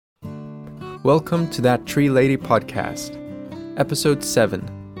Welcome to That Tree Lady podcast, episode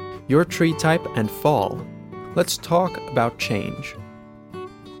 7, Your Tree Type and Fall. Let's talk about change.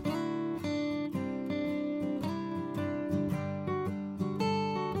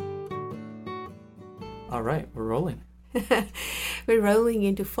 All right, we're rolling. We're rolling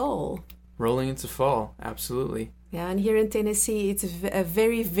into fall. Rolling into fall, absolutely. Yeah, and here in Tennessee, it's a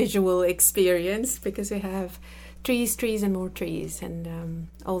very visual experience because we have trees, and more trees, and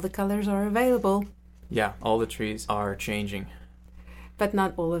all the colors are available. Yeah, all the trees are changing. But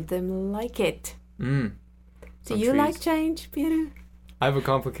not all of them like it. Do you like change, Peter? I have a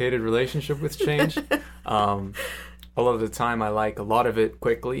complicated relationship with change. A lot of the time I like a lot of it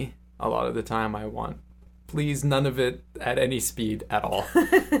quickly. A lot of the time I want, please, none of it at any speed at all.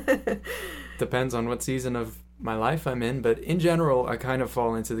 Depends on what season of my life I'm in, but in general, I kind of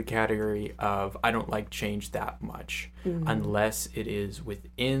fall into the category of I don't like change that much unless it is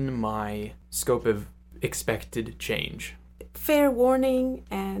within my scope of expected change. Fair warning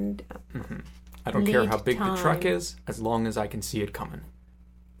and I don't care how big time. the truck is, as long as I can see it coming.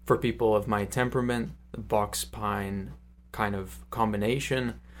 For people of my temperament, the box pine kind of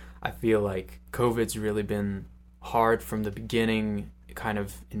combination, I feel like COVID's really been hard from the beginning, kind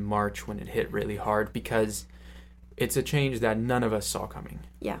of in March when it hit really hard, because it's a change that none of us saw coming.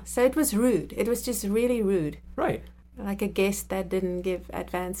 Yeah, so it was rude. It was just really rude. Right. Like a guest that didn't give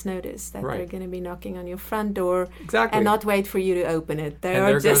advance notice that Right. they're going to be knocking on your front door. Exactly. And not wait for you to open it. They And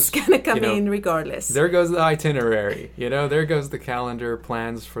are there just goes, going to come you know, in regardless. There goes the itinerary, there goes the calendar,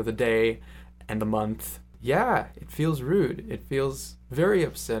 plans for the day and the month. Yeah, it feels rude. It feels very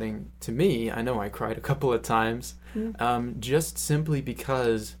upsetting to me. I know I cried a couple of times, just simply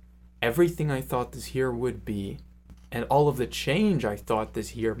because everything I thought this year would be and all of the change I thought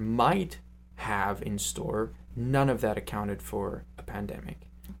this year might have in store, none of that accounted for a pandemic.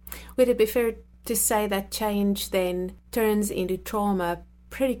 Would it be fair to say that change then turns into trauma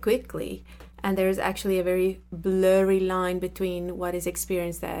pretty quickly, and there's actually a very blurry line between what is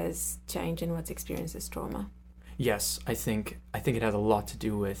experienced as change and what's experienced as trauma? Yes, I think it has a lot to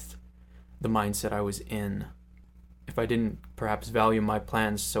do with the mindset I was in. If I didn't perhaps value my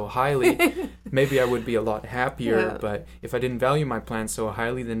plans so highly, maybe I would be a lot happier. Yeah. But if I didn't value my plans so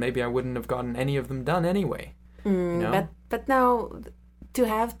highly, then maybe I wouldn't have gotten any of them done anyway. But now, to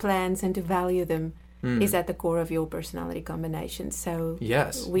have plans and to value them is at the core of your personality combination. So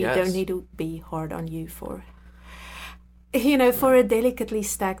we don't need to be hard on you for, for a delicately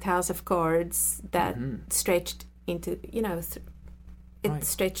stacked house of cards that stretched into,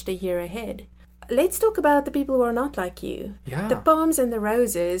 stretched a year ahead. Let's talk about the people who are not like you. Yeah. The palms and the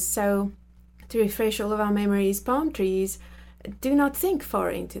roses. So, to refresh all of our memories, palm trees do not think far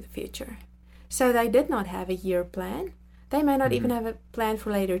into the future. So they did not have a year plan. They may not even have a plan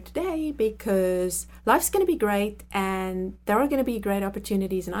for later today because life's going to be great and there are going to be great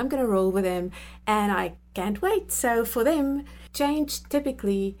opportunities and I'm going to roll with them and I can't wait. So for them, change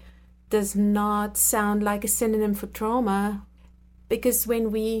typically does not sound like a synonym for trauma, because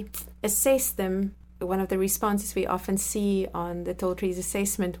when we assess them, one of the responses we often see on the tall trees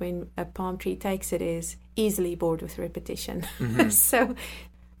assessment when a palm tree takes it is easily bored with repetition.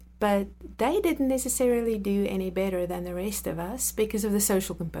 But they didn't necessarily do any better than the rest of us because of the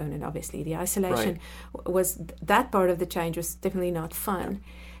social component, obviously. The isolation was, that part of the change was definitely not fun. Yeah.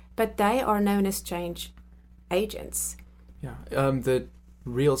 But they are known as change agents. Yeah, the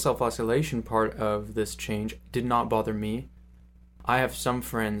real self-isolation part of this change did not bother me. I have some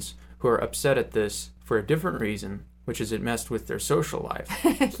friends who are upset at this for a different reason, which is it messed with their social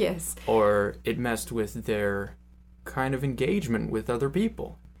life. Yes. Or it messed with their kind of engagement with other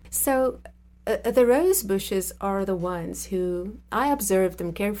people. So the rose bushes are the ones who, I observed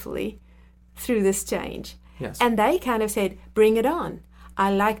them carefully through this change. Yes. And they kind of said, bring it on.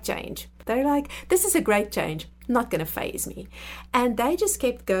 I like change. They're like, this is a great change. Not going to faze me. And they just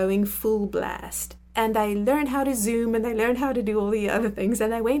kept going full blast. And they learned how to Zoom and they learned how to do all the other things.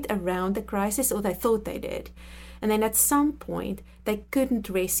 And they went around the crisis, or they thought they did. And then at some point, they couldn't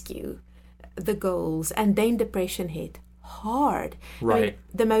rescue the goals. And then depression hit hard. Right. I mean,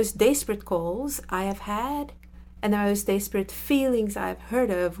 the most desperate calls I have had and the most desperate feelings I've heard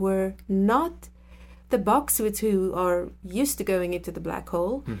of were not the boxwoods who are used to going into the black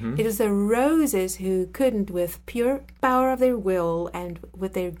hole. It was the roses who couldn't, with pure power of their will and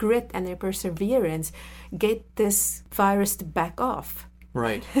with their grit and their perseverance, get this virus to back off.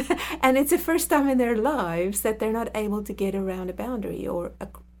 Right. And it's the first time in their lives that they're not able to get around a boundary or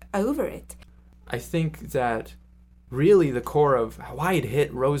over it. I think that really the core of why it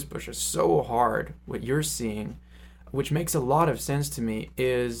hit rose bushes so hard, what you're seeing, which makes a lot of sense to me,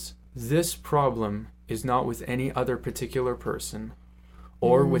 is this problem is not with any other particular person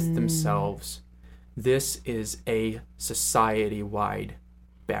or with themselves. This is a society-wide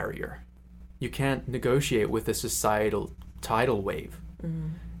barrier. You can't negotiate with a societal tidal wave.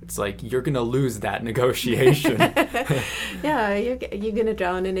 It's like you're going to lose that negotiation. Yeah, you're going to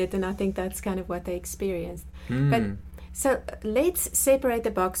drown in it, and I think that's kind of what they experienced. But so let's separate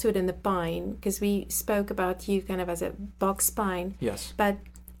the boxwood and the pine, because we spoke about you kind of as a box pine. Yes. But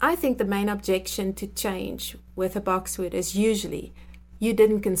I think the main objection to change with a boxwood is usually, you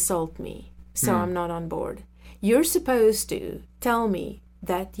didn't consult me, so I'm not on board. You're supposed to tell me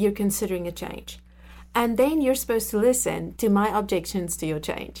that you're considering a change. And then you're supposed to listen to my objections to your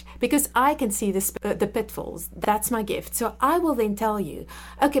change, because I can see the pitfalls. That's my gift. So I will then tell you,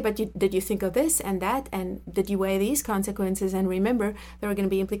 okay, but did you think of this and that? And did you weigh these consequences? And remember, there are going to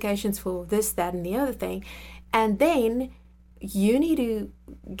be implications for this, that, and the other thing. And then you need to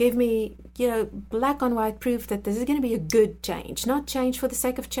give me, black on white proof that this is going to be a good change. Not change for the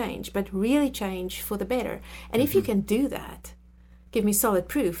sake of change, but really change for the better. And if you can do that, give me solid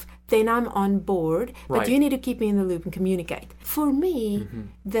proof, then I'm on board. But Right. you need to keep me in the loop and communicate. For me,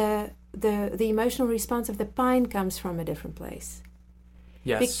 the emotional response of the pine comes from a different place.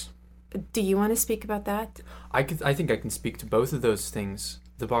 Yes. Do you want to speak about that? I think I can speak to both of those things.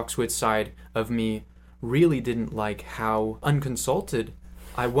 The boxwood side of me really didn't like how unconsulted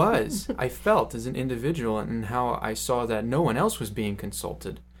I was. I felt as an individual, and how I saw that no one else was being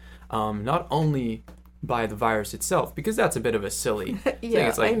consulted. Not only by the virus itself, because that's a bit of a silly thing.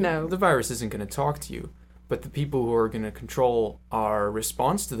 It's like, I know. the virus isn't going to talk to you, but the people who are going to control our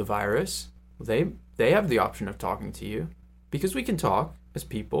response to the virus, they have the option of talking to you, because we can talk as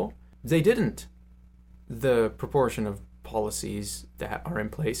people. They didn't. The proportion of policies that are in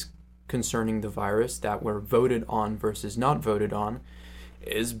place concerning the virus that were voted on versus not voted on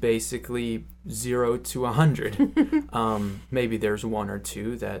is basically 0 to 100. Maybe there's one or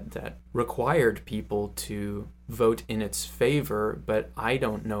two that required people to vote in its favor, but I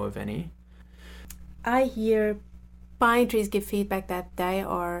don't know of any. I hear pine trees give feedback that they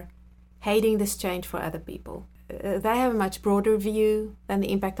are hating this change for other people. They have a much broader view than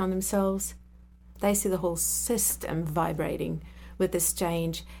the impact on themselves. They see the whole system vibrating with this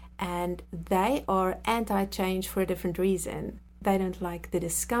change, and they are anti-change for a different reason. They don't like the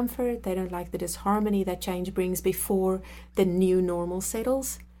discomfort, they don't like the disharmony that change brings before the new normal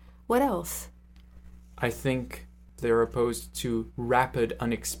settles. What else? I think they're opposed to rapid,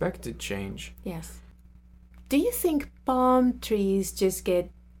 unexpected change. Yes. Do you think palm trees just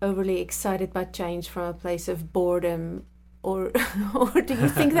get overly excited by change from a place of boredom, or do you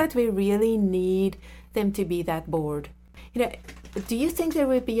think that we really need them to be that bored? Do you think there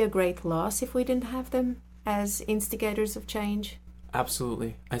would be a great loss if we didn't have them as instigators of change?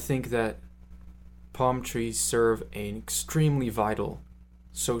 Absolutely. I think that palm trees serve an extremely vital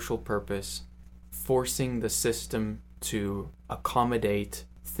social purpose, forcing the system to accommodate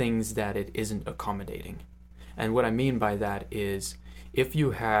things that it isn't accommodating. And what I mean by that is, if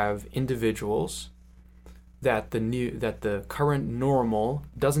you have individuals that the current normal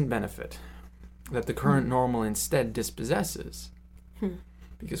doesn't benefit, that the current normal instead dispossesses.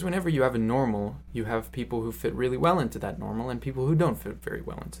 Because whenever you have a normal, you have people who fit really well into that normal and people who don't fit very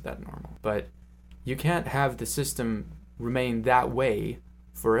well into that normal. But you can't have the system remain that way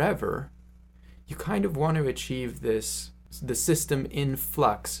forever. You kind of want to achieve the system in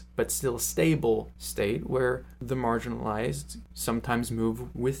flux but still stable state where the marginalized sometimes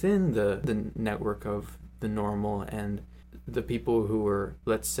move within the network of the normal, and the people who are,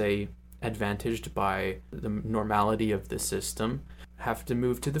 let's say, advantaged by the normality of the system have to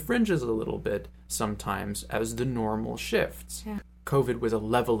move to the fringes a little bit sometimes as the normal shifts. Yeah. COVID was a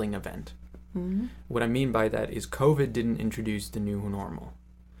leveling event. Mm-hmm. What I mean by that is COVID didn't introduce the new normal.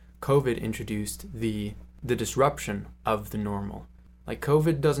 COVID introduced the disruption of the normal. Like,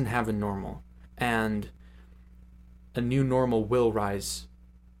 COVID doesn't have a normal, and a new normal will rise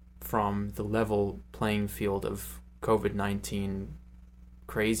from the level playing field of COVID-19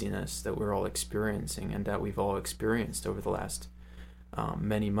 craziness that we're all experiencing and that we've all experienced over the last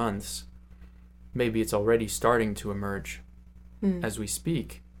many months. Maybe it's already starting to emerge as we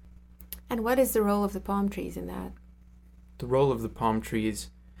speak. And what is the role of the palm trees in that? The role of the palm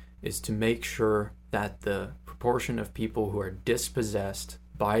trees is to make sure that the proportion of people who are dispossessed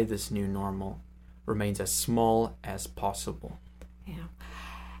by this new normal remains as small as possible. Yeah.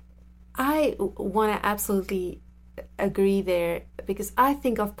 I want to absolutely agree there, because I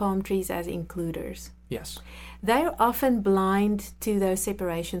think of palm trees as includers. Yes. They're often blind to those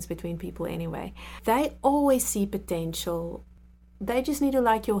separations between people anyway. They always see potential They just need to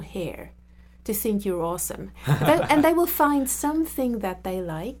like your hair to think you're awesome. And they will find something that they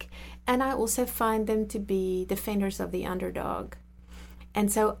like. And I also find them to be defenders of the underdog.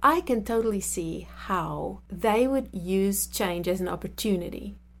 And so I can totally see how they would use change as an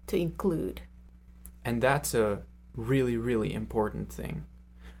opportunity to include. And that's a really, really important thing.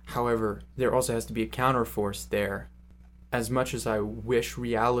 However, there also has to be a counterforce there. As much as I wish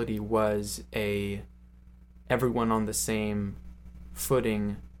reality was a everyone on the same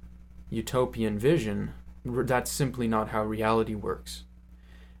footing utopian vision, that's simply not how reality works.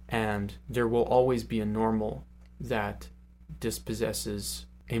 And there will always be a normal that dispossesses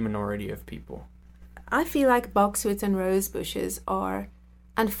a minority of people. I feel like boxwoods and rose bushes are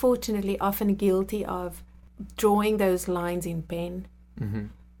unfortunately often guilty of drawing those lines in pen. Mm-hmm.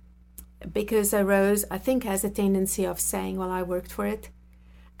 Because a rose, I think, has a tendency of saying, well, I worked for it.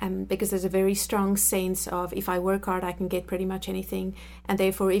 Because there's a very strong sense of, if I work hard, I can get pretty much anything. And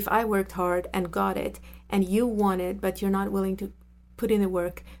therefore, if I worked hard and got it, and you want it, but you're not willing to put in the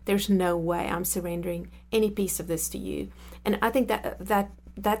work, there's no way I'm surrendering any piece of this to you. And I think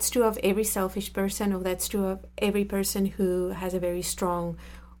that's true of every selfish person, or that's true of every person who has a very strong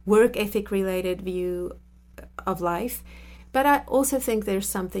work ethic related view of life. But I also think there's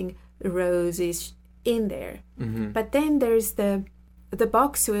something rose-ish in there. Mm-hmm. But then there's the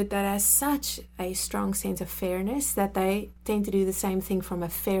boxwood that has such a strong sense of fairness that they tend to do the same thing from a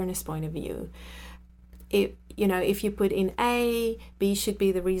fairness point of view. If you put in A, B should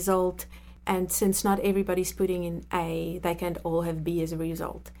be the result, and since not everybody's putting in A, they can't all have B as a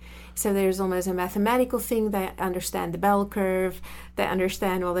result. So there's almost a mathematical thing. They understand the bell curve. They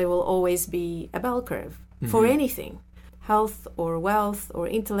understand, well, there will always be a bell curve for anything. Health or wealth or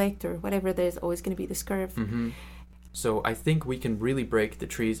intellect or whatever, there's always going to be this curve. Mm-hmm. So I think we can really break the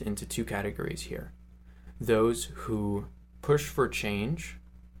trees into two categories here. Those who push for change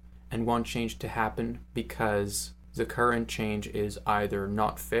and want change to happen because the current change is either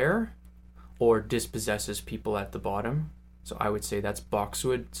not fair or dispossesses people at the bottom. So I would say that's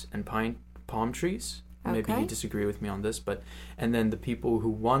boxwoods and palm trees. Okay. Maybe you disagree with me on this, and then the people who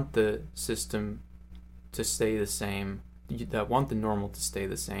want the system to stay the same, that want the normal to stay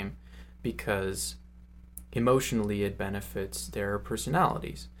the same because emotionally it benefits their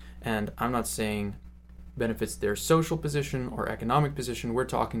personalities. And I'm not saying benefits their social position or economic position. We're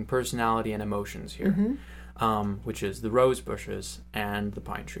talking personality and emotions here, which is the rose bushes and the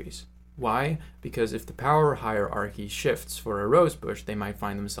pine trees. Why? Because if the power hierarchy shifts for a rose bush, they might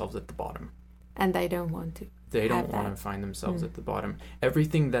find themselves at the bottom. And they don't want to. They don't want to find themselves at the bottom.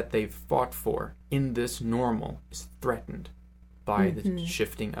 Everything that they've fought for in this normal is threatened by the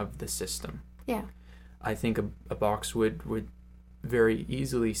shifting of the system. Yeah. I think a boxwood would very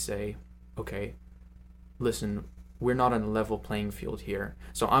easily say, okay, listen, we're not on a level playing field here.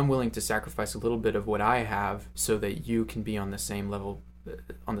 So I'm willing to sacrifice a little bit of what I have so that you can be on the same level,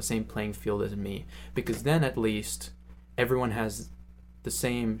 on the same playing field as me. Because then at least everyone has the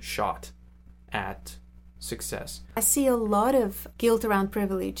same shot at success. I see a lot of guilt around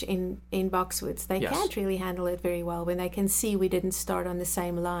privilege in boxwoods. They Yes. can't really handle it very well when they can see we didn't start on the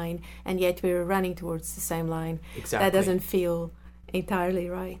same line and yet we were running towards the same line. Exactly. That doesn't feel entirely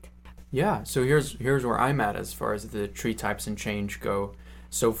right. Yeah, so here's where I'm at as far as the tree types and change go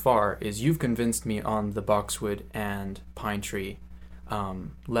so far, is you've convinced me on the boxwood and pine tree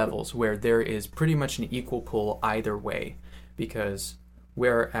levels where there is pretty much an equal pull either way, because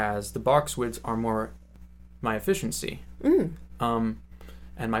whereas the boxwoods are more my efficiency and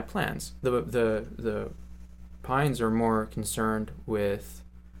my plans, the pines are more concerned with,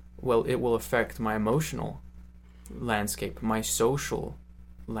 well, it will affect my emotional landscape, my social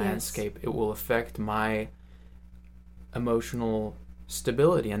landscape. Yes. It will affect my emotional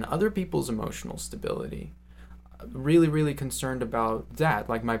stability and other people's emotional stability. Really, really concerned about that.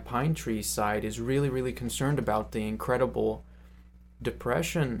 Like my pine tree side is really, really concerned about the incredible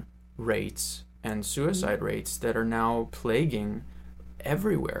depression rates and suicide rates that are now plaguing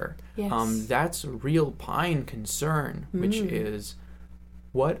everywhere. Yes. That's a real pine concern, which is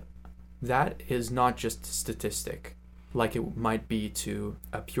what that is not just a statistic like it might be to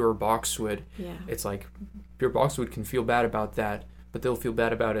a pure boxwood. Yeah. It's like pure boxwood can feel bad about that, but they'll feel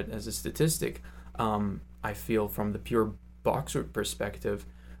bad about it as a statistic. I feel from the pure boxwood perspective,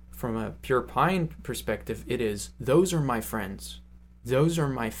 from a pure pine perspective, it is, those are my friends. Those are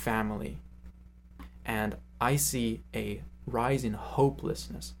my family. And I see a rise in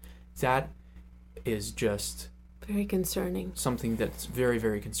hopelessness. That is just very concerning. Something that's very,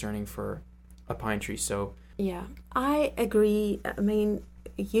 very concerning for a pine tree. So yeah, I agree. I mean,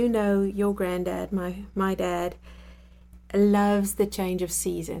 you know, your granddad, my dad, loves the change of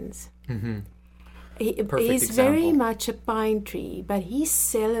seasons. Mm-hmm. He's very much a pine tree, but he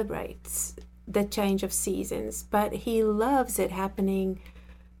celebrates the change of seasons, but he loves it happening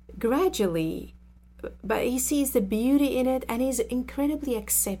gradually. But he sees the beauty in it, and he's incredibly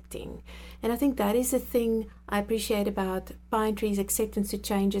accepting. And I think that is the thing I appreciate about pine trees' acceptance to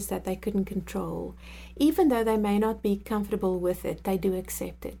changes that they couldn't control. Even though they may not be comfortable with it, they do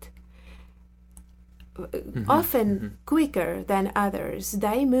accept it. Often quicker than others.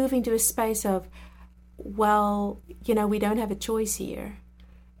 They move into a space of, well, we don't have a choice here.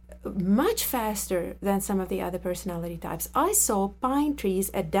 Much faster than some of the other personality types. I saw pine trees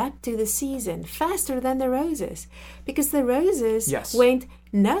adapt to the season faster than the roses, because the roses went,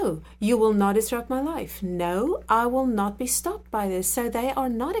 no, you will not disrupt my life. No, I will not be stopped by this. So they are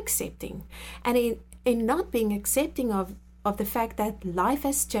not accepting. And in not being accepting of the fact that life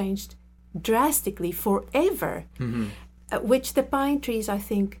has changed drastically forever, which the pine trees, I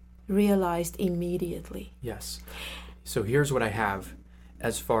think, realized immediately. Yes. So here's what I have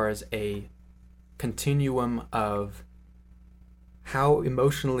as far as a continuum of how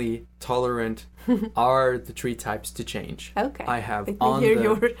emotionally tolerant are the tree types to change. Okay. I have on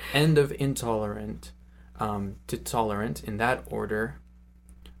the end of intolerant to tolerant in that order.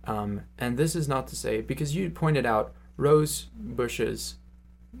 And this is not to say, because you pointed out rose bushes,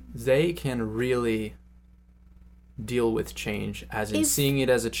 they can really deal with change, as in seeing it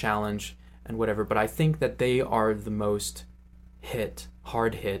as a challenge and whatever. But I think that they are the most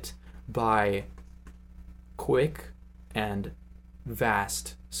hard hit by quick and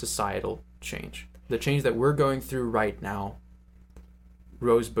vast societal change. The change that we're going through right now,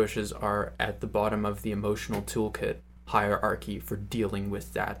 rose bushes are at the bottom of the emotional toolkit hierarchy for dealing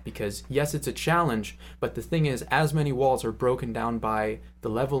with that, because yes, it's a challenge, but the thing is, as many walls are broken down by the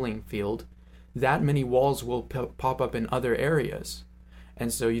leveling field, that many walls will pop up in other areas.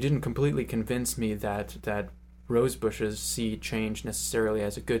 And so you didn't completely convince me that rose bushes see change necessarily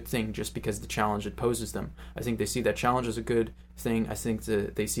as a good thing just because the challenge it poses them. I think they see that challenge as a good thing. I think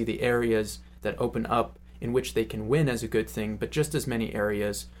that they see the areas that open up in which they can win as a good thing, but just as many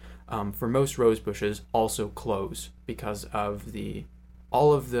areas for most rose bushes also close because of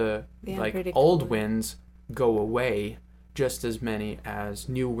all of the like old winds go away, just as many as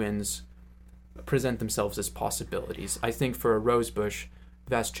new winds present themselves as possibilities. I think for a rose bush,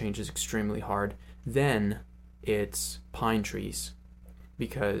 vast change is extremely hard. Then it's pine trees,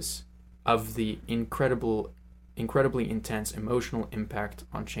 because of the incredibly intense emotional impact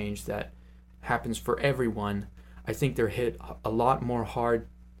on change that happens for everyone. I think they're hit a lot more hard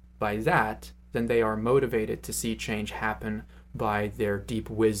by that than they are motivated to see change happen by their deep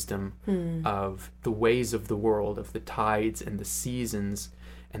wisdom of the ways of the world, of the tides and the seasons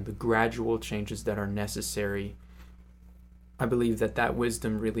and the gradual changes that are necessary. I believe that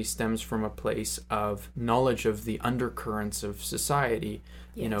wisdom really stems from a place of knowledge of the undercurrents of society,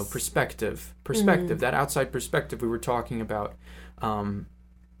 perspective, that outside perspective we were talking about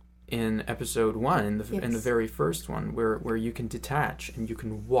in episode 1, in the very first one, where you can detach and you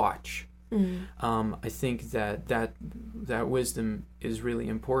can watch. I think that wisdom is really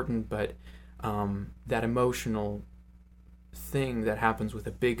important, but that emotional thing that happens with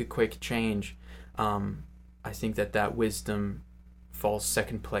a big, quick change, I think that wisdom falls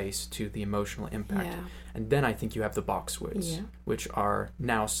second place to the emotional impact. Yeah. And then I think you have the boxwoods, which are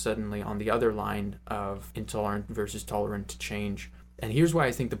now suddenly on the other line of intolerant versus tolerant to change. And here's why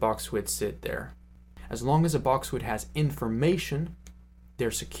I think the boxwoods sit there. As long as a boxwood has information,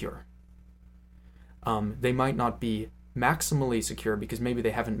 they're secure. They might not be maximally secure because maybe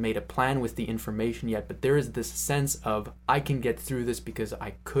they haven't made a plan with the information yet, but there is this sense of, I can get through this because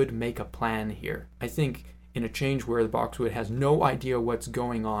I could make a plan here. I think in a change where the boxwood has no idea what's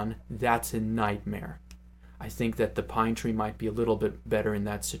going on, that's a nightmare. I think that the pine tree might be a little bit better in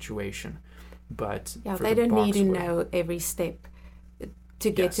that situation. But they don't need to know every step to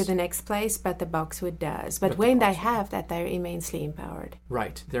get to the next place, but the boxwood does. But when they have that, they're immensely empowered.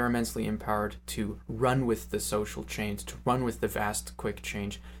 Right. They're immensely empowered to run with the social change, to run with the vast, quick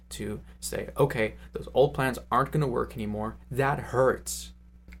change, to say, okay, those old plans aren't going to work anymore. That hurts.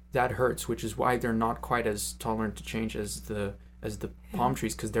 That hurts, which is why they're not quite as tolerant to change as the palm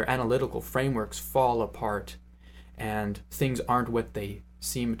trees, because their analytical frameworks fall apart and things aren't what they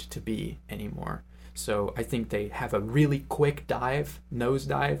seemed to be anymore. So I think they have a really quick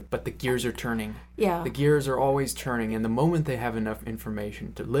nosedive, but the gears are turning. Yeah. The gears are always turning, and the moment they have enough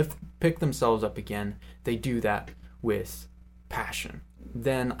information to pick themselves up again, they do that with passion.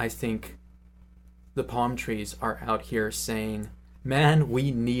 Then I think the palm trees are out here saying, man,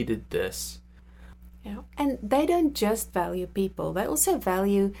 we needed this. Yeah. And they don't just value people, they also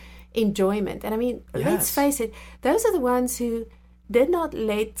value enjoyment. And I mean, let's face it, those are the ones who did not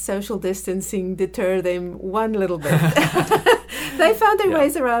let social distancing deter them one little bit. They found their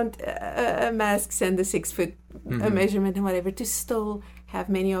ways around masks and the 6-foot measurement and whatever to still have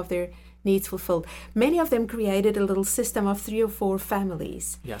many of their needs fulfilled. Many of them created a little system of 3 or 4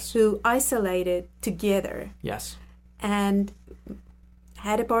 families who isolated together. Yes. And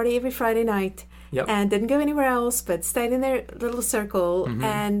had a party every Friday night. Yep. And didn't go anywhere else, but stayed in their little circle,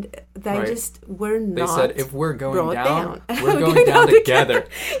 and they just were not. They said, "If we're going down, we're going down together."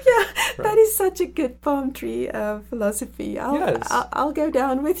 Yeah, that is such a good palm tree philosophy. I'll go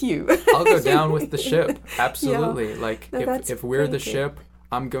down with you. I'll go down with the ship. Absolutely. Like if we're the ship,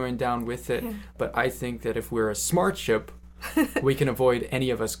 I'm going down with it. Yeah. But I think that if we're a smart ship, we can avoid any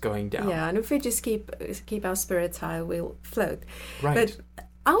of us going down. Yeah, and if we just keep our spirits high, we'll float. Right. But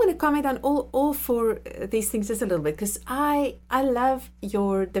I want to comment on all 4 these things just a little bit, because I love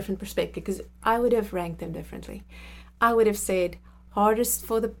your different perspective, because I would have ranked them differently. I would have said hardest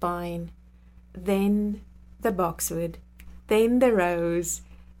for the pine, then the boxwood, then the rose,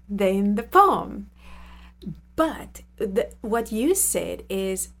 then the palm. But what you said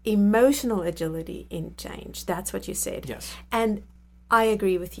is emotional agility in change. That's what you said. Yes. And I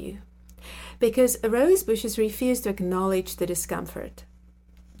agree with you, because rose bushes refuse to acknowledge the discomfort.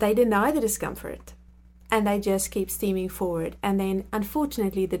 They deny the discomfort, and they just keep steaming forward. And then,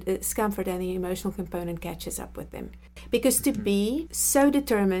 unfortunately, the discomfort and the emotional component catches up with them. Because to be so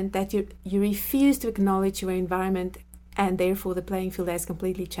determined that you refuse to acknowledge your environment, and therefore the playing field has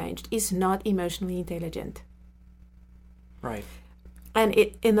completely changed, is not emotionally intelligent. Right. And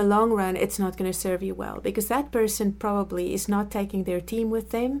in the long run, it's not going to serve you well, because that person probably is not taking their team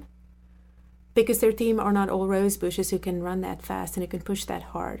with them, because their team are not all rose bushes who can run that fast and who can push that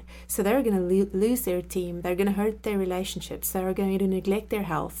hard. So they're going to lose their team. They're going to hurt their relationships. They're going to neglect their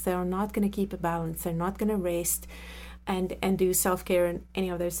health. They're not going to keep a balance. They're not going to rest and do self-care and any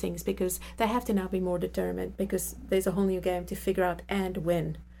of those things, because they have to now be more determined, because there's a whole new game to figure out and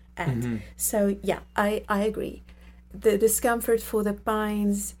win at. Mm-hmm. So yeah, I agree. The discomfort for the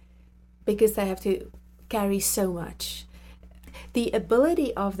pines, because they have to carry so much. The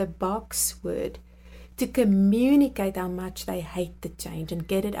ability of the boxwood to communicate how much they hate the change and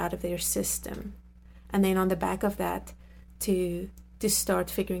get it out of their system. And then on the back of that, to start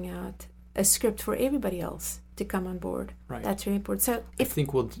figuring out a script for everybody else to come on board. Right. That's really important. So I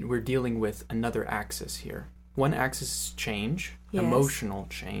think we're dealing with another axis here. One axis is change, emotional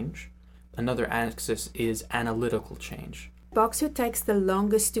change. Another axis is analytical change. Boxwood takes the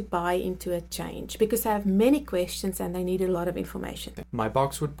longest to buy into a change, because they have many questions and they need a lot of information. My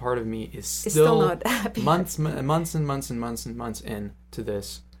boxwood part of me is still not happy. months and months into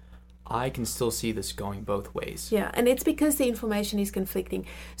this. I can still see this going both ways. Yeah, and it's because the information is conflicting.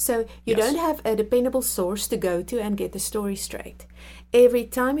 So you don't have a dependable source to go to and get the story straight. Every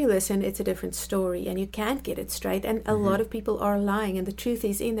time you listen, it's a different story, and you can't get it straight. And a lot of people are lying, and the truth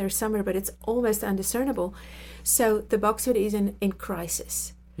is in there somewhere, but it's almost undiscernible. So the boxwood is in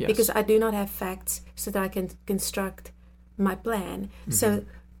crisis, because I do not have facts so that I can construct my plan. Mm-hmm. So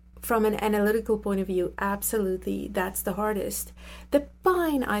from an analytical point of view, absolutely, that's the hardest. The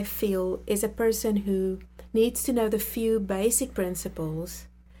pine, I feel, is a person who needs to know the few basic principles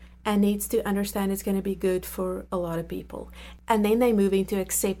and needs to understand it's going to be good for a lot of people. And then they move into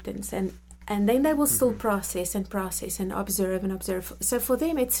acceptance, and then they will still process and observe and observe. So for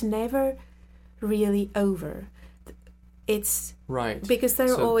them, it's never really over. It's right, because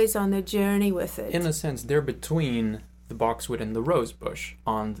they're always on the journey with it. In a sense, they're between the boxwood and the rosebush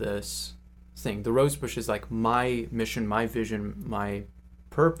on this thing. The rosebush is like my mission, my vision, my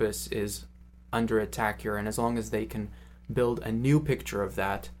purpose is under attack here, and as long as they can build a new picture of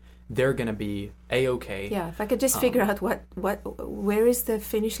that, they're gonna be a-okay. Yeah, if I could just figure out where is the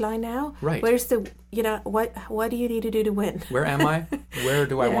finish line now? Right. Where's the what do you need to do to win? Where am I? Where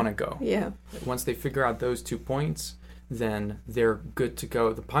do I want to go? Yeah. Once they figure out those 2 points, then they're good to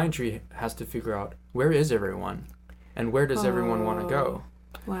go. The pine tree has to figure out, where is everyone? And where does everyone want to go?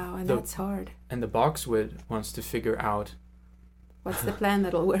 Wow, and that's hard. And the boxwood wants to figure out, what's the plan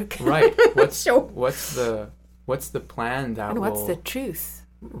that'll work? Right. What's the plan that will... And what's the truth?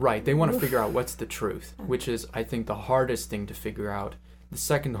 Right. They want to figure out what's the truth, which is, I think, the hardest thing to figure out. The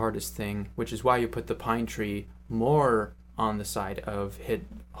second hardest thing, which is why you put the pine tree more on the side of hit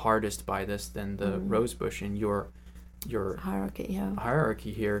hardest by this than the rosebush in your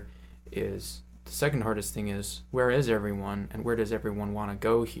hierarchy here, is the second hardest thing is, where is everyone and where does everyone want to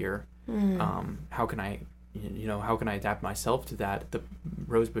go here? How can I adapt myself to that? The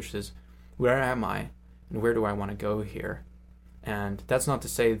rosebush is, where am I and where do I want to go here? And that's not to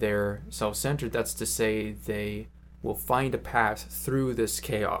say they're self-centered. That's to say they will find a path through this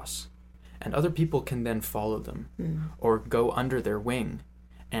chaos. And other people can then follow them or go under their wing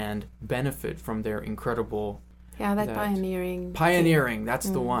and benefit from their incredible... Yeah, that pioneering. Pioneering, that's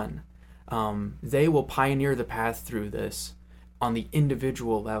the one. They will pioneer the path through this on the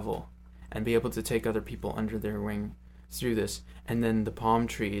individual level and be able to take other people under their wing through this. And then the palm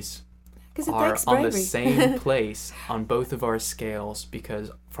trees are on the same place on both of our scales,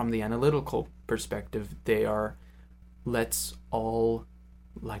 because from the analytical perspective, they are, let's all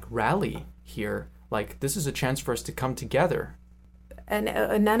like rally here. Like, this is a chance for us to come together. And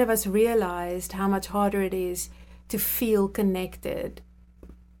none of us realized how much harder it is to feel connected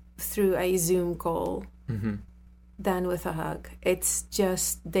through a Zoom call than with a hug. It's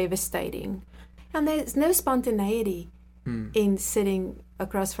just devastating. And there's no spontaneity in sitting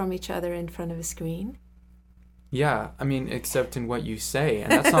across from each other in front of a screen. Yeah, I mean, except in what you say,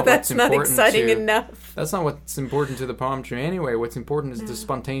 and that's not that's what's not important exciting to, enough. That's not what's important to the palm tree anyway. What's important is the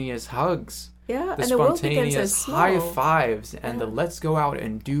spontaneous hugs. Yeah, the and the world becomes so spontaneous small. high fives and the let's go out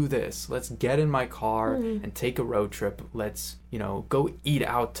and do this. Let's get in my car and take a road trip. Let's, go eat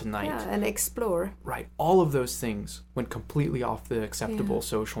out tonight. Yeah, and explore. Right. All of those things went completely off the acceptable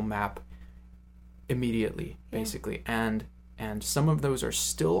social map immediately, basically. And some of those are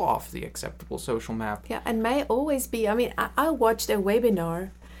still off the acceptable social map. Yeah, and may always be. I mean, I watched a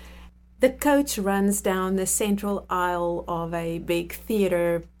webinar. The coach runs down the central aisle of a big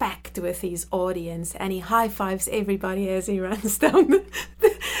theater packed with his audience, and he high-fives everybody as he runs down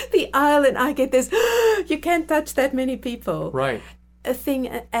the aisle, and I get this, you can't touch that many people. Right. A thing,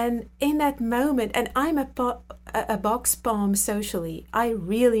 and in that moment, and I'm a box palm socially, I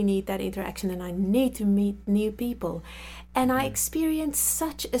really need that interaction, and I need to meet new people. And I experienced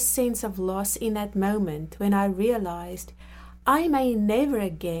such a sense of loss in that moment when I realized I may never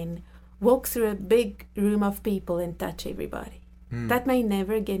again walk through a big room of people and touch everybody. That may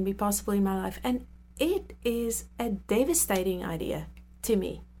never again be possible in my life. And it is a devastating idea to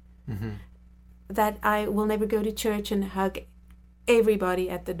me that I will never go to church and hug everybody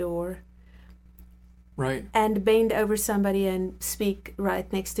at the door. Right. And bend over somebody and speak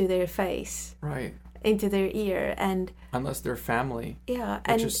right next to their face. Right. Into their ear. And unless they're family. Yeah.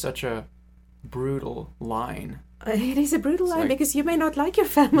 Which is such a brutal line. It is a brutal line, because you may not like your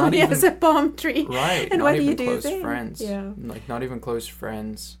family as a palm tree. Right. And not what do even you do close then? friends. Yeah. Like, not even close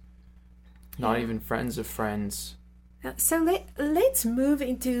friends. Not even friends of friends. So let's move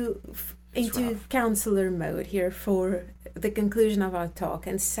into counselor mode here for the conclusion of our talk,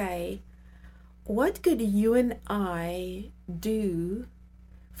 and say, what could you and I do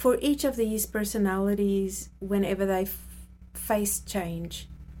for each of these personalities whenever they face change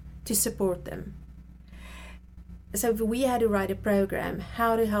to support them? So if we had to write a program,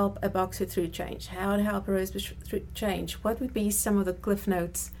 how to help a boxer through change, how to help a rosebush through change, what would be some of the cliff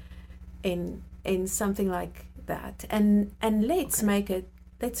notes in something like that? And let's make it,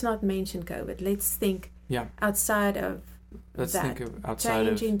 let's not mention COVID. Let's think outside of think of outside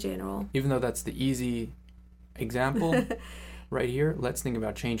change in general. Even though that's the easy example right here, let's think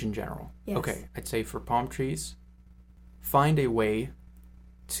about change in general. Yes. Okay, I'd say for palm trees, find a way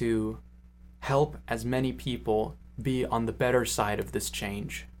to help as many people be on the better side of this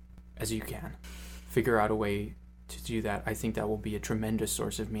change as you can. Figure out a way to do that. I think that will be a tremendous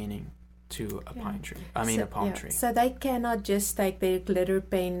source of meaning to a pine tree. A palm tree. So they cannot just take their glitter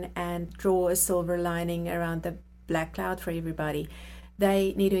pen and draw a silver lining around the black cloud for everybody.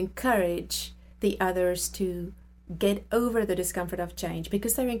 They need to encourage the others to get over the discomfort of change,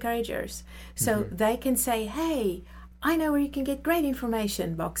 because they're encouragers. So they can say, hey, I know where you can get great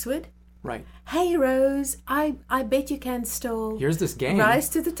information, Boxwood. Right. Hey, Rose, I bet you can still here's this game. Rise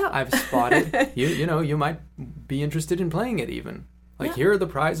to the top. I've spotted. you might be interested in playing it even. Like, here are the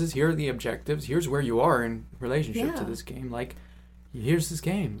prizes, here are the objectives, here's where you are in relationship to this game. Like, here's this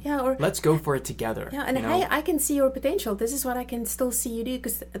game. Yeah, or let's go for it together. Yeah, and hey, I can see your potential. This is what I can still see you do,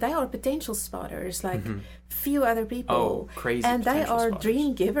 because they are potential spotters, like few other people. Oh, crazy! And they are spotters.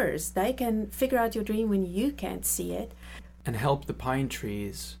 Dream givers. They can figure out your dream when you can't see it, and help the pine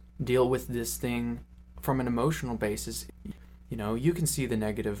trees deal with this thing from an emotional basis. You can see the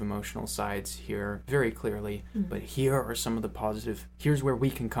negative emotional sides here very clearly, but here are some of the positive. Here's where we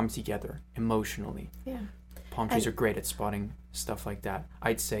can come together emotionally. Yeah. Palm trees are great at spotting stuff like that.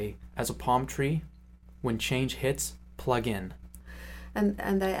 I'd say, as a palm tree, when change hits, plug in.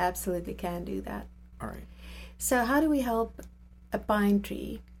 And they absolutely can do that. All right. So how do we help a pine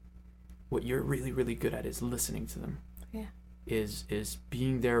tree? What you're really, really good at is listening to them. Yeah. is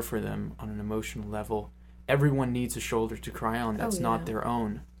being there for them on an emotional level. Everyone needs a shoulder to cry on that's not their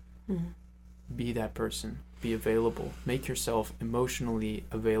own. Mm. Be that person. Be available. Make yourself emotionally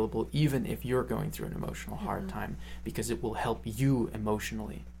available, even if you're going through an emotional hard time, because it will help you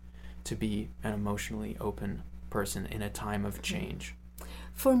emotionally to be an emotionally open person in a time of change.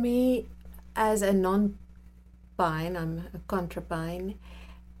 For me, as a non-pine, I'm a contra-pine,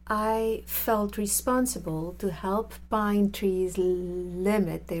 I felt responsible to help pine trees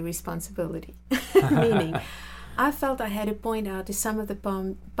limit their responsibility. Meaning, I felt I had to point out to some of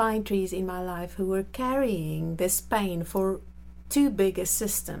the pine trees in my life who were carrying this pain for too big a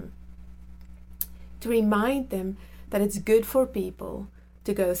system, to remind them that it's good for people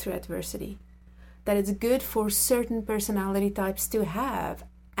to go through adversity, that it's good for certain personality types to have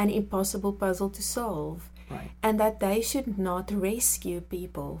an impossible puzzle to solve. Right. And that they should not rescue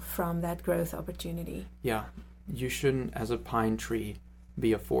people from that growth opportunity. Yeah. You shouldn't, as a pine tree,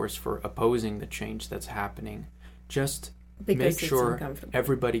 be a force for opposing the change that's happening. Just Because make sure it's uncomfortable.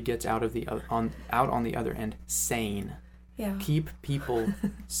 everybody gets out on the other end sane. Yeah. Keep people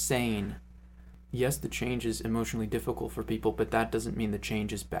sane. Yes, the change is emotionally difficult for people, but that doesn't mean the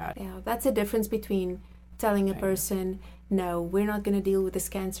change is bad. Yeah, that's a difference between telling a person, no, we're not going to deal with this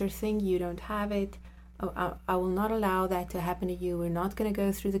cancer thing, you don't have it. Oh, I will not allow that to happen to you. We're not going to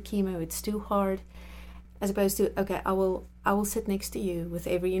go through the chemo. It's too hard. As opposed to, okay, I will sit next to you with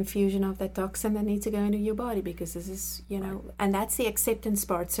every infusion of that toxin that needs to go into your body, because this is, and that's the acceptance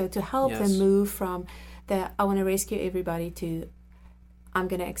part. So to help them move from the I want to rescue everybody to I'm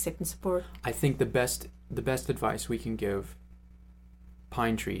going to accept and support. I think the best advice we can give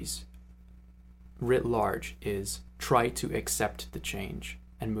pine trees writ large is try to accept the change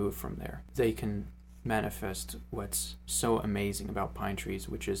and move from there. They can manifest what's so amazing about pine trees,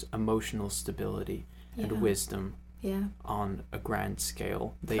 which is emotional stability and wisdom on a grand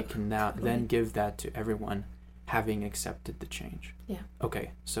scale. They can now then give that to everyone having accepted the change. Yeah.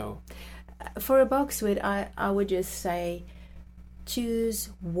 Okay, so for a boxwood, I would just say choose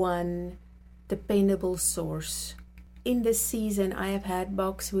one dependable source. In this season, I have had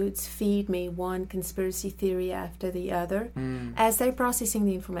boxwoods feed me one conspiracy theory after the other as they're processing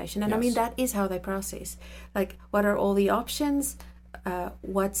the information. And I mean, that is how they process. Like, what are all the options?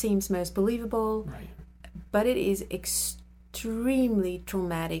 What seems most believable? Right. But it is extremely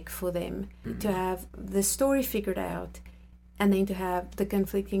traumatic for them to have the story figured out and then to have the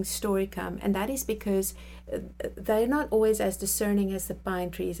conflicting story come. And that is because they're not always as discerning as the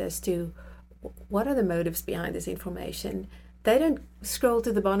pine trees as to what are the motives behind this information. They don't scroll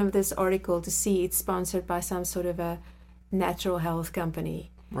to the bottom of this article to see it's sponsored by some sort of a natural health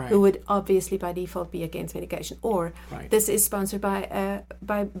company who would obviously by default be against medication, or this is sponsored by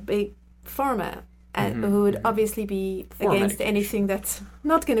big pharma and who would obviously be against anything that's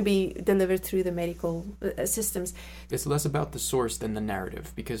not going to be delivered through the medical systems. It's less about the source than the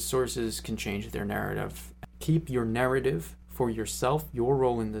narrative, because sources can change their narrative. Keep your narrative for yourself, your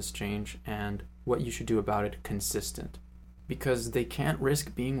role in this change, and what you should do about it consistent. Because they can't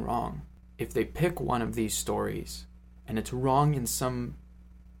risk being wrong. If they pick one of these stories and it's wrong in some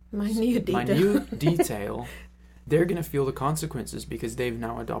minute detail, they're going to feel the consequences because they've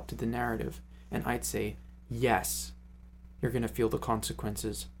now adopted the narrative. And I'd say, yes, you're going to feel the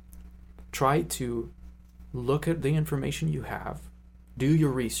consequences. Try to look at the information you have. Do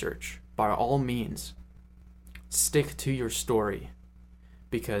your research, by all means. Stick to your story,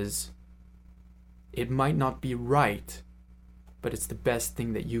 because it might not be right, but it's the best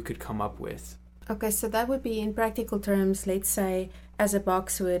thing that you could come up with. Okay, so that would be, in practical terms, let's say, as a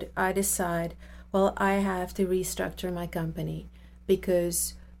boxwood, I decide, well, I have to restructure my company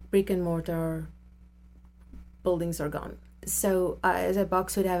because brick and mortar buildings are gone. So I, as a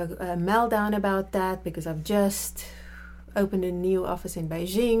boxwood, have a meltdown about that because I've just opened a new office in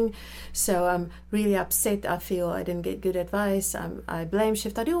Beijing, so I'm really upset. I feel I didn't get good advice. I blame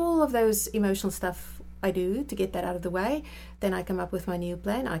shift. I do all of those emotional stuff I do to get that out of the way. Then I come up with my new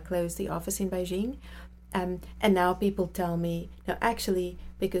plan. I close the office in Beijing, and now people tell me, no, actually,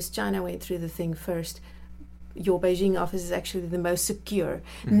 because China went through the thing first, your Beijing office is actually the most secure.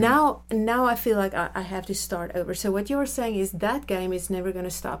 Now I feel like I have to start over. So what you're saying is that game is never going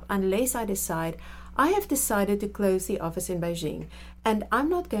to stop unless I decide I have decided to close the office in Beijing, and I'm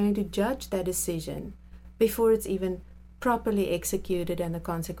not going to judge that decision before it's even properly executed and the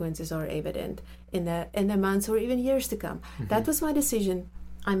consequences are evident in the months or even years to come. That was my decision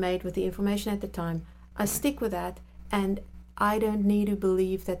I made with the information at the time. I stick with that, and I don't need to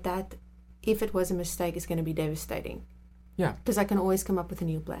believe that if it was a mistake, is going to be devastating. Yeah. Because I can always come up with a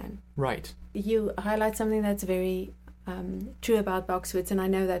new plan. Right. You highlight something that's very true about boxwoods, and I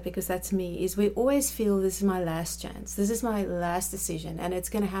know that because that's me, is we always feel this is my last chance, this is my last decision, and it's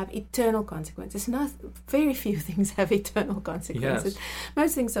going to have eternal consequences. Not very few things have eternal consequences. Yes.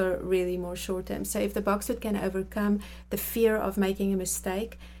 Most things are really more short term. So if the boxwood can overcome the fear of making a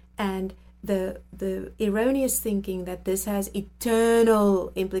mistake and the erroneous thinking that this has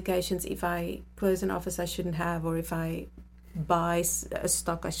eternal implications if I close an office I shouldn't have, or if I buy a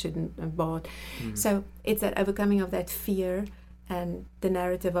stock I shouldn't have bought. So it's that overcoming of that fear and the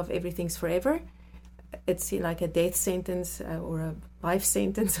narrative of everything's forever. It's like a death sentence or a life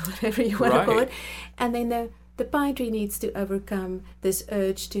sentence or whatever you want to call it. And then the pine tree needs to overcome this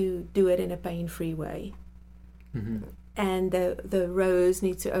urge to do it in a pain-free way. And the rose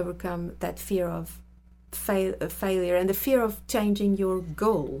needs to overcome that fear of failure and the fear of changing your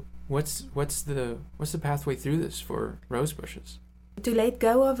goal. What's the pathway through this for rose bushes? To let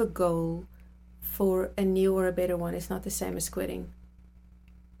go of a goal for a new or a better one is not the same as quitting.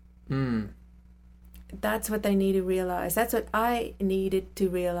 That's what they need to realize. That's what I needed to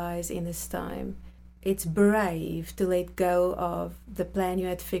realize in this time. It's brave to let go of the plan you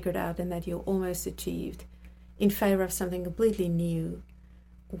had figured out and that you almost achieved in favor of something completely new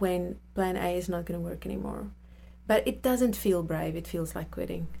when plan A is not going to work anymore. But it doesn't feel brave. It feels like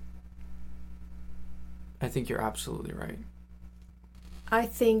quitting. I think you're absolutely right. I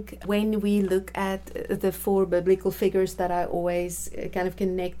think when we look at the 4 biblical figures that I always kind of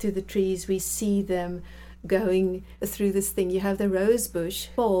connect to the trees, we see them going through this thing. You have the rose bush,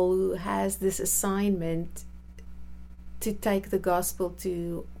 Paul, who has this assignment to take the gospel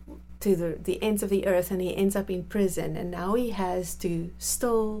to the ends of the earth, and he ends up in prison, and now he has to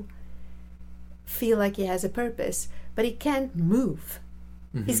still feel like he has a purpose, but he can't move.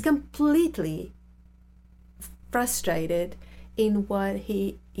 He's completely frustrated in what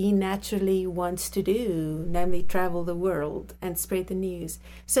he naturally wants to do, namely travel the world and spread the news.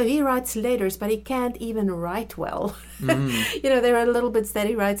 So he writes letters, but he can't even write well. There are little bits that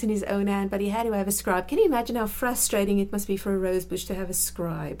he writes in his own hand, but he had to have a scribe. Can you imagine how frustrating it must be for a rosebush to have a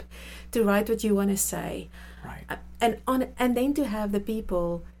scribe to write what you want to say? Right. And then to have the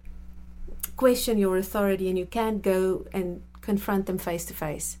people question your authority and you can't go and confront them face to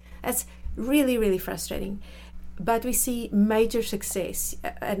face. That's really, really frustrating. But we see major success.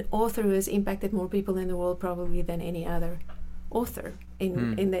 An author who has impacted more people in the world probably than any other author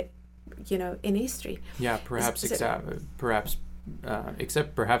in history. Yeah, perhaps except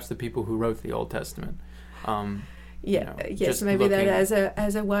perhaps the people who wrote the Old Testament. Yes, maybe that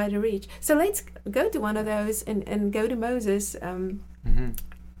has a wider reach. So let's go to one of those and go to Moses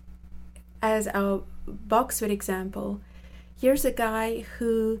as our boxwood example. Here's a guy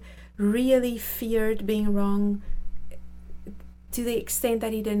who really feared being wrong to the extent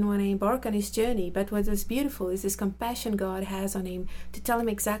that he didn't want to embark on his journey. But what was beautiful is this compassion God has on him to tell him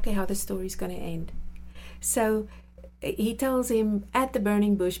exactly how the story is going to end. So he tells him at the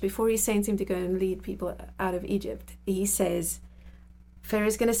burning bush, before he sends him to go and lead people out of Egypt, he says,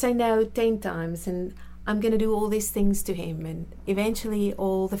 Pharaoh's going to say no 10 times, and I'm going to do all these things to him, and eventually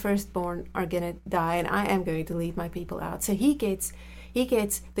all the firstborn are going to die, and I am going to lead my people out. So he gets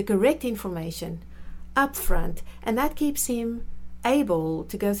the correct information up front, and that keeps him able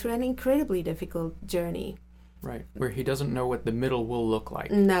to go through an incredibly difficult journey. Right, where he doesn't know what the middle will look like.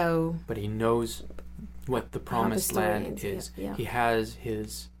 No. But he knows what the promised land is. Yeah. He has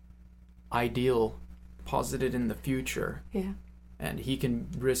his ideal posited in the future. Yeah. And he can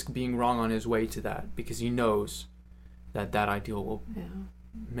risk being wrong on his way to that because he knows that ideal will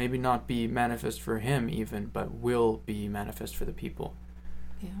maybe not be manifest for him even, but will be manifest for the people.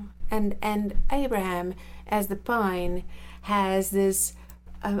 Yeah. And Abraham, as the pine, has this,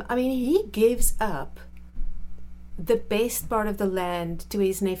 he gives up the best part of the land to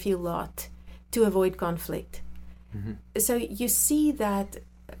his nephew Lot to avoid conflict. So you see that,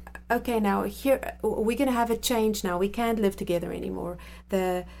 okay, now here we're going to have a change now. We can't live together anymore.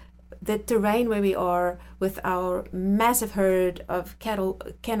 The terrain where we are with our massive herd of cattle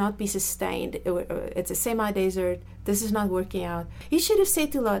cannot be sustained. It's a semi-desert. This is not working out. He should have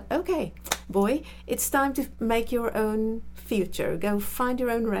said to Lot, okay, boy, it's time to make your own future. Go find your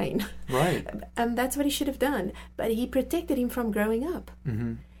own rain. Right. And that's what he should have done. But he protected him from growing up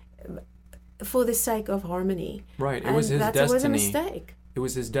for the sake of harmony. Right. It was his destiny. That was a mistake. It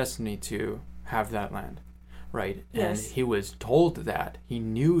was his destiny to have that land. Right. Yes. And he was told that. He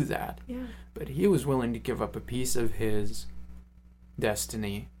knew that. Yeah. But he was willing to give up a piece of his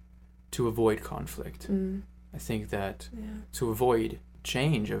destiny to avoid conflict. I think that to avoid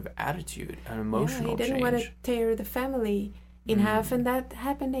change of attitude, an emotional change. He didn't want to tear the family in half, and that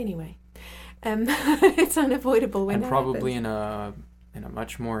happened anyway. It's unavoidable when and that probably happens. in a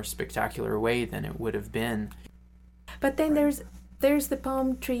much more spectacular way than it would have been. But then there's the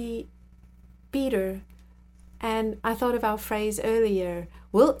palm tree Peter. And I thought of our phrase earlier,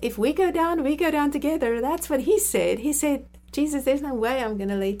 well, if we go down together. That's what he said. He said, Jesus, there's no way I'm going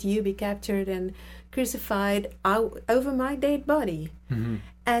to let you be captured and crucified over my dead body. Mm-hmm.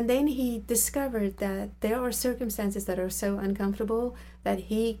 And then he discovered that there are circumstances that are so uncomfortable that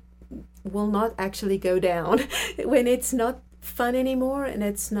he will not actually go down when it's not fun anymore and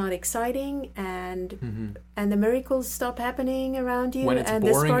it's not exciting and the miracles stop happening around you when it's and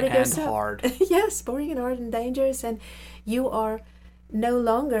boring this party and goes hard. Yes, boring and hard and dangerous, and you are no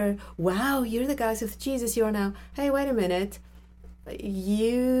longer, wow, you're the guys with Jesus. You are now, hey, wait a minute,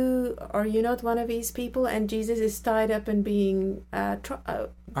 you're not one of these people, and Jesus is tied up and being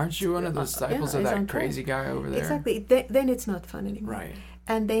aren't you one of the disciples of that crazy guy over there? Exactly. Then it's not fun anymore, Right?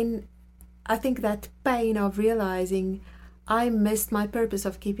 And then I think that pain of realizing I missed my purpose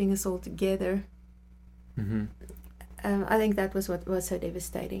of keeping us all together. Mm-hmm. I think that was what was so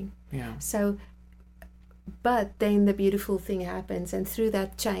devastating. Yeah. So, but then the beautiful thing happens, and through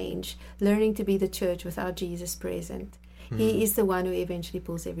that change, learning to be the church without Jesus present, He is the one who eventually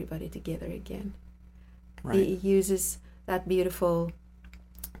pulls everybody together again. Right. He uses that beautiful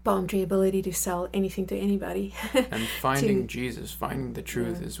palm tree ability to sell anything to anybody. And finding Jesus, finding the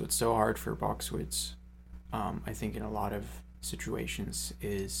truth is what's so hard for Boxwoods. I think in a lot of situations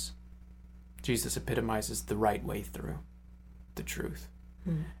is Jesus epitomizes the right way through the truth.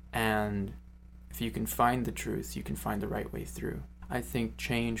 And if you can find the truth, you can find the right way through. I think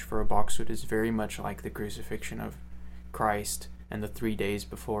change for a Boxwood is very much like the crucifixion of Christ and the 3 days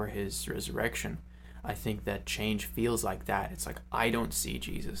before his resurrection. I think that change feels like that. It's like, I don't see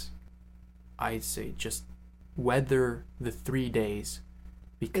Jesus. I'd say just weather the 3 days.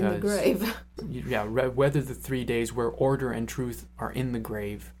 Because, in the grave. Yeah, weather the 3 days where order and truth are in the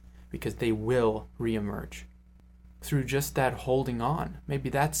grave, because they will reemerge. Through just that holding on. Maybe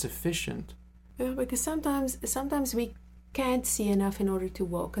that's sufficient. Yeah, because sometimes we can't see enough in order to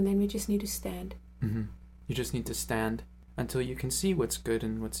walk, and then we just need to stand. Mm-hmm. You just need to stand until you can see what's good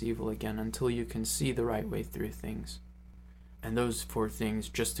and what's evil again, until you can see the right way through things. And those 4 things,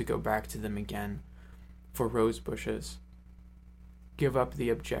 just to go back to them again, for rose bushes, give up the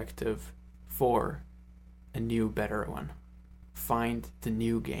objective for a new, better one. Find the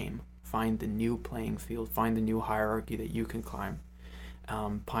new game. Find the new playing field. Find the new hierarchy that you can climb.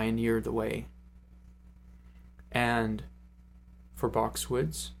 Pioneer the way. And for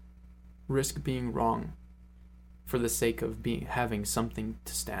Boxwoods, risk being wrong for the sake of having something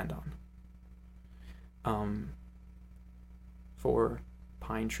to stand on. For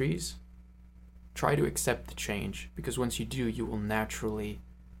pine trees, try to accept the change, because once you do, you will naturally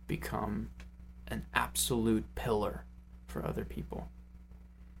become an absolute pillar for other people.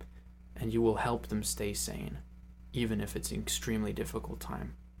 And you will help them stay sane, even if it's an extremely difficult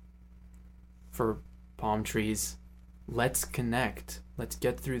time. For palm trees, let's connect. Let's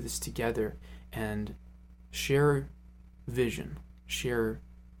get through this together and share vision, share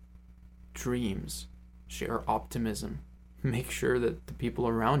dreams, share optimism. Make sure that the people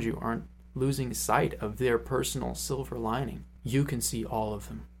around you aren't losing sight of their personal silver lining. You can see all of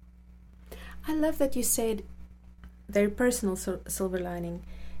them. I love that you said their personal silver lining,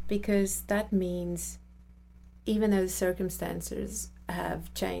 because that means even though the circumstances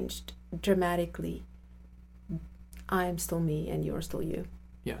have changed dramatically, I am still me and you're still you.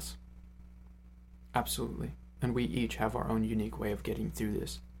 Yes. Absolutely. And we each have our own unique way of getting through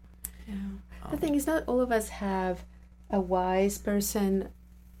this. Yeah. The thing is, not all of us have a wise person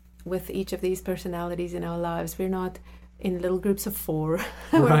with each of these personalities in our lives. We're not in little groups of 4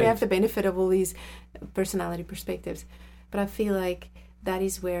 where we have the benefit of all these personality perspectives. But I feel like that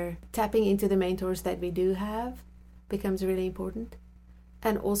is where tapping into the mentors that we do have becomes really important.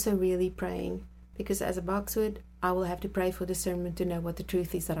 And also really praying, because as a Boxwood, I will have to pray for discernment to know what the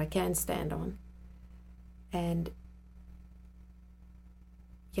truth is that I can stand on. And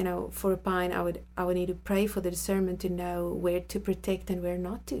for a pine, I would need to pray for the discernment to know where to protect and where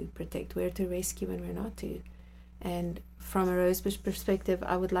not to protect, where to rescue and where not to. And from a rosebush perspective,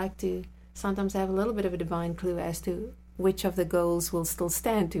 I would like to sometimes have a little bit of a divine clue as to which of the goals will still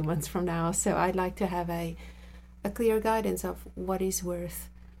stand 2 months from now. So I'd like to have a clear guidance of what is worth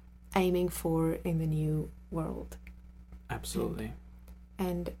aiming for in the new world. Absolutely.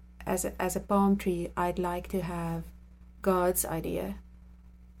 And as a palm tree, I'd like to have God's idea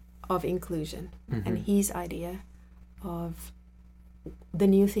of inclusion and his idea of the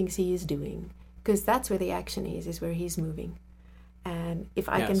new things he is doing, because that's where the action is where he's moving. And if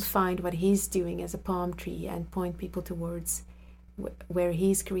I can find what he's doing as a palm tree and point people towards where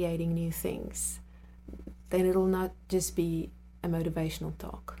he's creating new things, then it'll not just be a motivational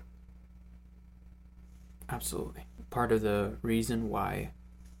talk. Absolutely. Part of the reason why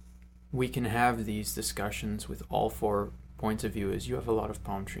we can have these discussions with all 4 points of view is you have a lot of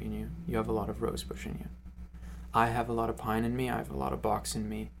palm tree in you. You have a lot of rose bush in you. I have a lot of pine in me. I have a lot of box in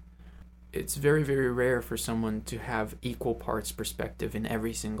me. It's very, very rare for someone to have equal parts perspective in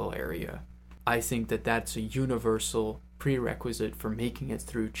every single area. I think that that's a universal prerequisite for making it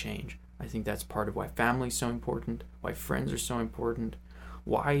through change. I think that's part of why family is so important, why friends are so important,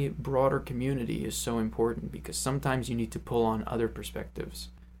 why broader community is so important, because sometimes you need to pull on other perspectives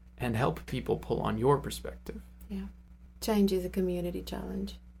and help people pull on your perspective. Yeah. Change is a community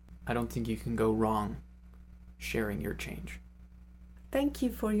challenge. I don't think you can go wrong sharing your change. Thank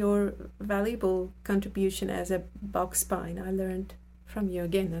you for your valuable contribution as a box pine. I learned from you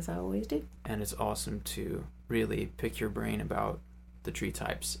again, as I always do. And it's awesome to really pick your brain about the tree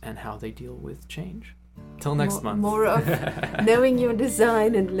types and how they deal with change. Till next month. More of knowing your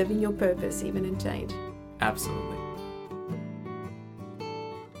design and living your purpose, even in change. Absolutely.